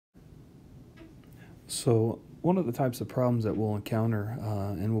So one of the types of problems that we'll encounter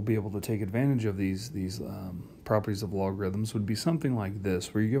and we'll be able to take advantage of these properties of logarithms would be something like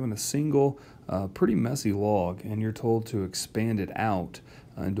this, where you're given a single pretty messy log and you're told to expand it out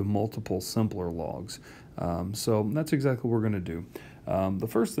into multiple simpler logs. So that's exactly what we're going to do. The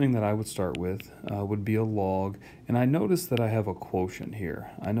first thing that I would start with would be a log, and I notice that I have a quotient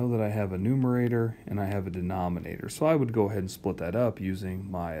here. I know that I have a numerator and I have a denominator, so I would go ahead and split that up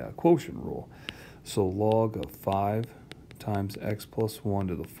using my quotient rule. So log of 5 times x plus 1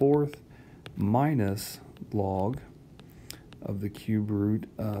 to the fourth minus log of the cube root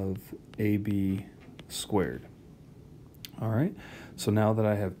of ab squared. All right, so now that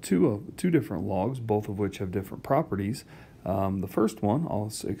I have two different logs, both of which have different properties, the first one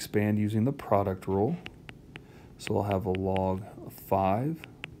I'll expand using the product rule. So I'll have a log of 5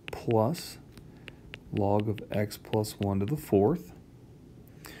 plus log of x plus 1 to the fourth.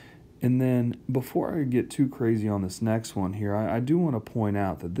 And then before I get too crazy on this next one here, I do want to point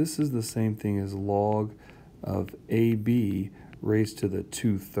out that this is the same thing as log of AB raised to the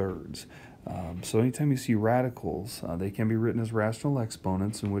 2/3. So anytime you see radicals, they can be written as rational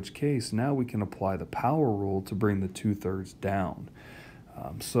exponents, in which case now we can apply the power rule to bring the 2/3 down.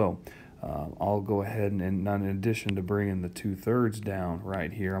 I'll go ahead and in addition to bringing the 2/3 down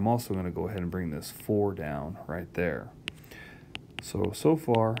right here, I'm also going to go ahead and bring this 4 down right there. So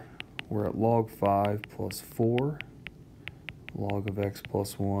far, we're at log 5 plus 4, log of x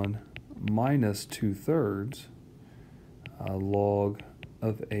plus 1 minus 2/3, log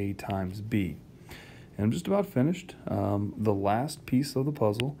of a times b. And I'm just about finished. The last piece of the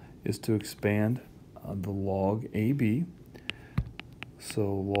puzzle is to expand the log ab.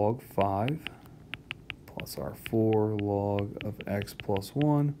 So log 5 plus our 4 log of x plus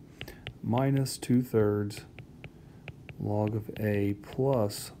 1 minus 2/3 log of a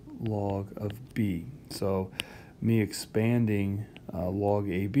plus log of b. So me expanding log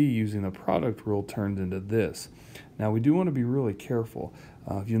ab using the product rule turned into this. Now we do want to be really careful.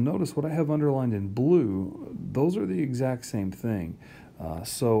 If you'll notice what I have underlined in blue, those are the exact same thing.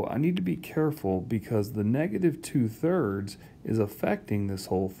 So I need to be careful because the negative 2/3 is affecting this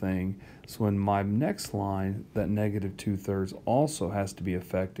whole thing. So in my next line, that negative 2/3 also has to be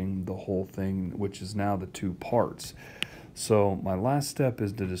affecting the whole thing, which is now the two parts. So my last step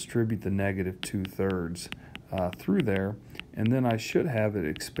is to distribute the negative 2/3 through there, and then I should have it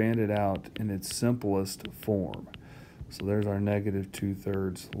expanded out in its simplest form. So there's our negative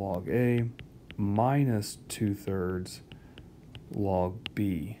 2/3 log A minus 2/3 log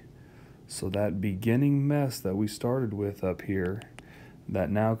B. So that beginning mess that we started with up here, that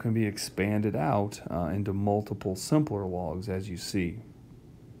now can be expanded out into multiple simpler logs, as you see.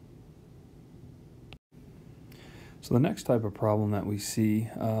 So the next type of problem that we see,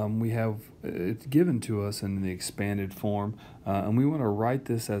 it's given to us in the expanded form, and we want to write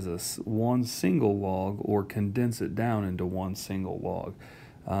this as one single log or condense it down into one single log.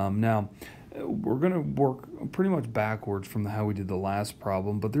 Now, we're going to work pretty much backwards from how we did the last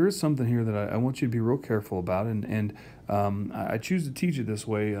problem, but there is something here that I want you to be real careful about, and I choose to teach it this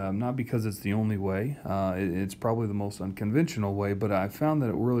way, not because it's the only way. It's probably the most unconventional way, but I found that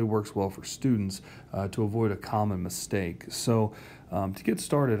it really works well for students to avoid a common mistake. So to get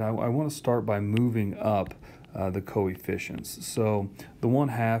started, I want to start by moving up the coefficients. So the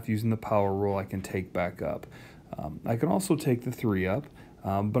 1/2, using the power rule, I can take back up. I can also take the 3 up.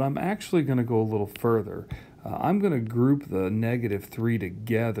 But I'm actually going to go a little further. I'm going to group the negative 3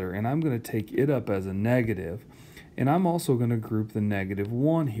 together, and I'm going to take it up as a negative. And I'm also going to group the negative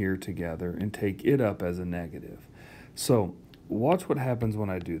 1 here together and take it up as a negative. So watch what happens when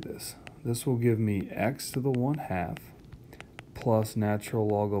I do this. This will give me x to the 1/2 plus natural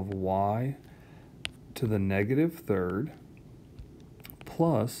log of y to the negative third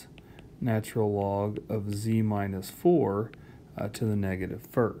plus natural log of z minus 4 to the negative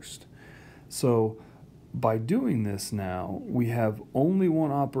first. So by doing this now, we have only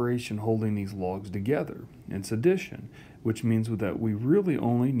one operation holding these logs together. It's addition, which means that we really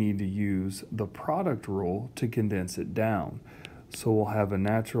only need to use the product rule to condense it down. So we'll have a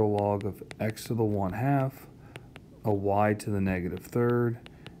natural log of x to the 1/2, a y to the negative third,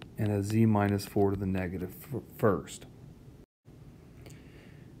 and a z minus 4 to the negative first.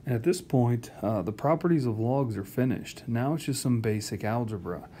 And at this point, the properties of logs are finished. Now it's just some basic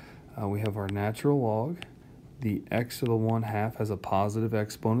algebra. We have our natural log. The x to the 1/2 has a positive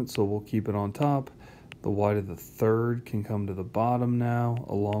exponent, so we'll keep it on top. The y to the third can come to the bottom now,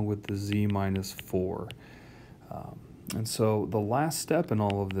 along with the z minus 4. And so the last step in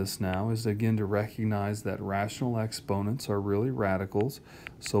all of this now is again to recognize that rational exponents are really radicals.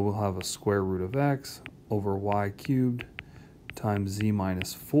 So we'll have a square root of x over y cubed times z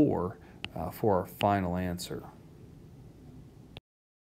minus 4 for our final answer.